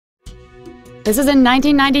This is a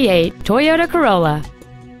 1998 Toyota Corolla.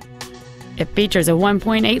 It features a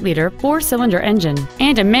 1.8-liter four-cylinder engine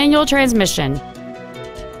and a manual transmission.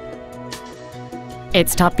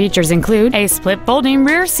 Its top features include a split folding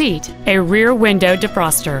rear seat, a rear window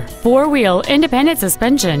defroster, four-wheel independent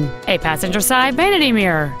suspension, a passenger side vanity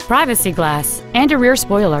mirror, privacy glass, and a rear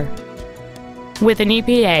spoiler. With an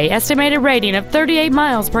EPA estimated rating of 38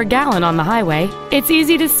 miles per gallon on the highway, it's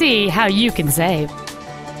easy to see how you can save.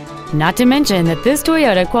 Not to mention that this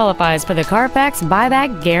Toyota qualifies for the Carfax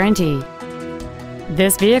buyback guarantee.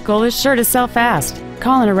 This vehicle is sure to sell fast.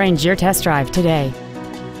 Call and arrange your test drive today.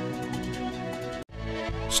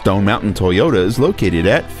 Stone Mountain Toyota is located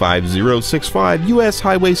at 5065 US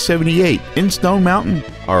Highway 78 in Stone Mountain.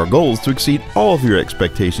 Our goal is to exceed all of your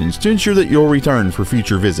expectations to ensure that you'll return for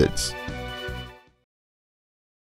future visits.